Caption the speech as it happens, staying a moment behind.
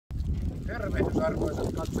Tervehdys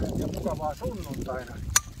arvoisat katsojat ja mukavaa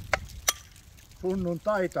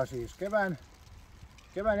sunnuntaita siis.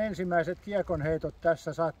 Kevään ensimmäiset kiekonheitot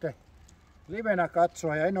tässä saatte livenä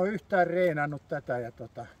katsoa ja en ole yhtään reenannut tätä ja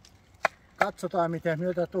katsotaan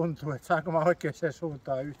miltä tuntuu, että saanko mä oikeaan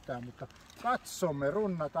suuntaan yhtään, mutta katsomme,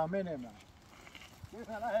 runnataan menemään.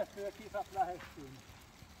 Kesä lähestyy ja kisat lähestyy.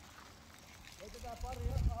 Heitetään pari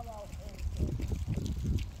avausheittoa.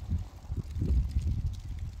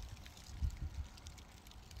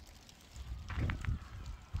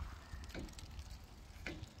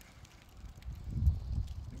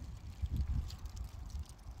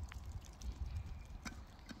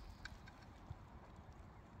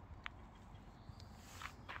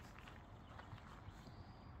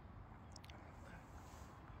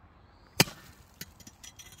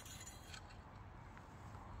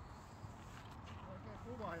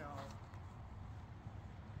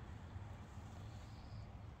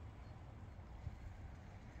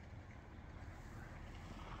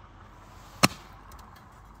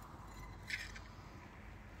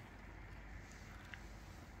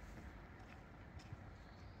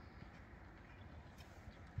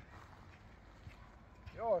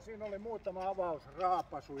 Joo, siinä oli muutama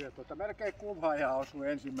avausraapasu ja melkein kuvaaja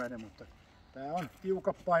osui ensimmäinen, mutta tää on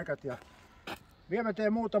tiukat paikat ja vielä mä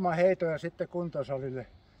teen muutama heito ja sitten kuntosalille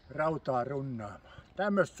rautaa runnaamaan.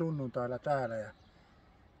 Tämmöistä sunnuntailla täällä ja